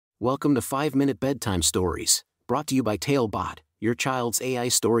Welcome to 5-Minute Bedtime Stories, brought to you by TaleBot, your child's AI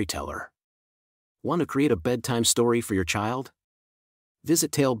storyteller. Want to create a bedtime story for your child?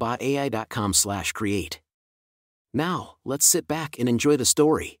 Visit talebotai.com/create. Now, let's sit back and enjoy the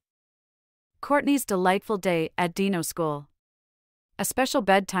story. Courtney's delightful day at Dino School. A special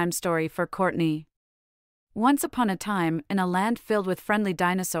bedtime story for Courtney. Once upon a time, in a land filled with friendly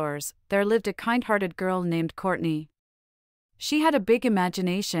dinosaurs, there lived a kind-hearted girl named Courtney. She had a big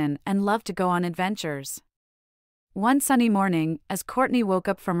imagination and loved to go on adventures. One sunny morning, as Courtney woke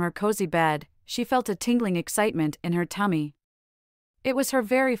up from her cozy bed, she felt a tingling excitement in her tummy. It was her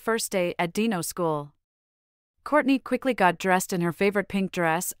very first day at Dino School. Courtney quickly got dressed in her favorite pink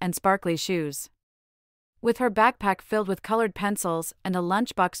dress and sparkly shoes. With her backpack filled with colored pencils and a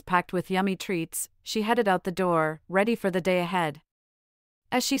lunchbox packed with yummy treats, she headed out the door, ready for the day ahead.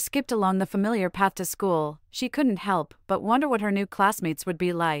 As she skipped along the familiar path to school, she couldn't help but wonder what her new classmates would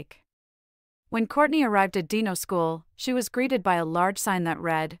be like. When Courtney arrived at Dino School, she was greeted by a large sign that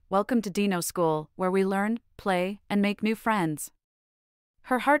read, "Welcome to Dino School, where we learn, play, and make new friends."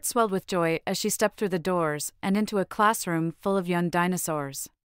 Her heart swelled with joy as she stepped through the doors and into a classroom full of young dinosaurs.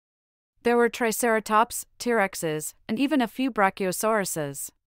 There were Triceratops, T-Rexes, and even a few Brachiosauruses.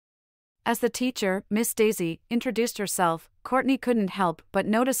 As the teacher, Miss Daisy, introduced herself, Courtney couldn't help but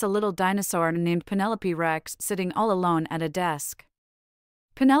notice a little dinosaur named Penelope Rex sitting all alone at a desk.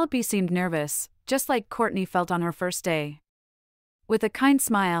 Penelope seemed nervous, just like Courtney felt on her first day. With a kind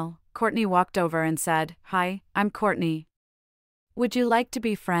smile, Courtney walked over and said, "Hi, I'm Courtney. Would you like to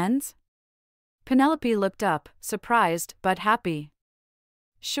be friends?" Penelope looked up, surprised but happy.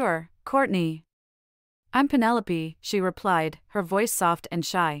 "Sure, Courtney." "I'm Penelope," she replied, her voice soft and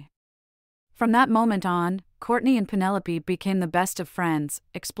shy. From that moment on, Courtney and Penelope became the best of friends,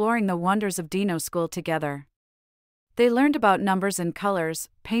 exploring the wonders of Dino School together. They learned about numbers and colors,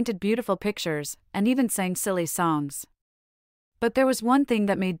 painted beautiful pictures, and even sang silly songs. But there was one thing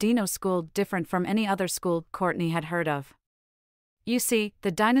that made Dino School different from any other school Courtney had heard of. You see,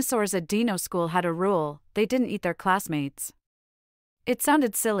 the dinosaurs at Dino School had a rule: they didn't eat their classmates. It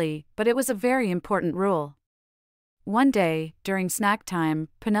sounded silly, but it was a very important rule. One day, during snack time,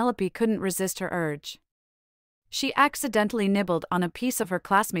 Penelope couldn't resist her urge. She accidentally nibbled on a piece of her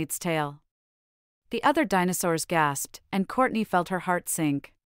classmate's tail. The other dinosaurs gasped, and Courtney felt her heart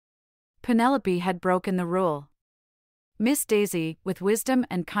sink. Penelope had broken the rule. Miss Daisy, with wisdom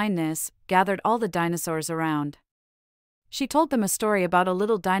and kindness, gathered all the dinosaurs around. She told them a story about a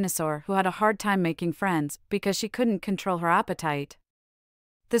little dinosaur who had a hard time making friends because she couldn't control her appetite.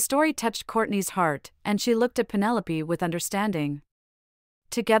 The story touched Courtney's heart, and she looked at Penelope with understanding.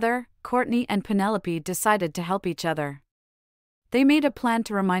 Together, Courtney and Penelope decided to help each other. They made a plan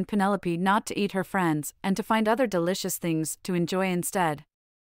to remind Penelope not to eat her friends and to find other delicious things to enjoy instead.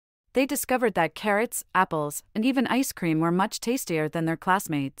 They discovered that carrots, apples, and even ice cream were much tastier than their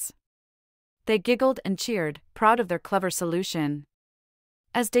classmates. They giggled and cheered, proud of their clever solution.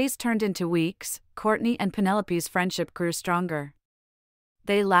 As days turned into weeks, Courtney and Penelope's friendship grew stronger.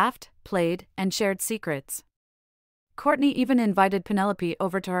 They laughed, played, and shared secrets. Courtney even invited Penelope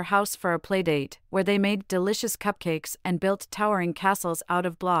over to her house for a playdate, where they made delicious cupcakes and built towering castles out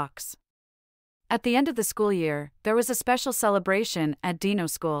of blocks. At the end of the school year, there was a special celebration at Dino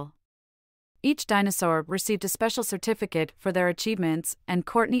School. Each dinosaur received a special certificate for their achievements, and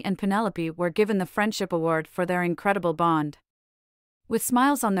Courtney and Penelope were given the Friendship Award for their incredible bond. With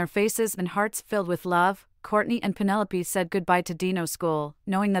smiles on their faces and hearts filled with love, Courtney and Penelope said goodbye to Dino School,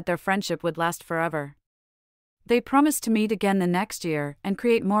 knowing that their friendship would last forever. They promised to meet again the next year and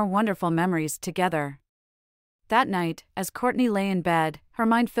create more wonderful memories together. That night, as Courtney lay in bed, her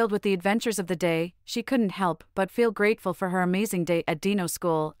mind filled with the adventures of the day, she couldn't help but feel grateful for her amazing day at Dino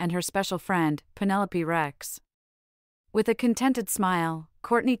School and her special friend, Penelope Rex. With a contented smile,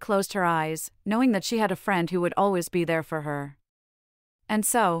 Courtney closed her eyes, knowing that she had a friend who would always be there for her. And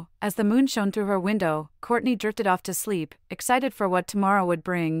so, as the moon shone through her window, Courtney drifted off to sleep, excited for what tomorrow would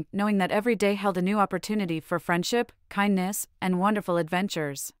bring, knowing that every day held a new opportunity for friendship, kindness, and wonderful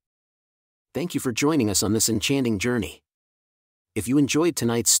adventures. Thank you for joining us on this enchanting journey. If you enjoyed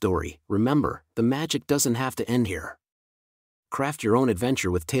tonight's story, remember, the magic doesn't have to end here. Craft your own adventure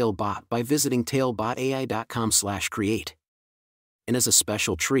with TaleBot by visiting talebotai.com/create. And as a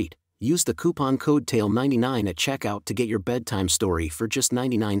special treat, use the coupon code TALE99 at checkout to get your bedtime story for just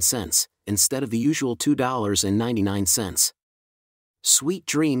 99 cents, instead of the usual $2.99. Sweet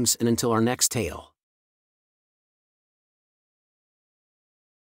dreams, and until our next tale.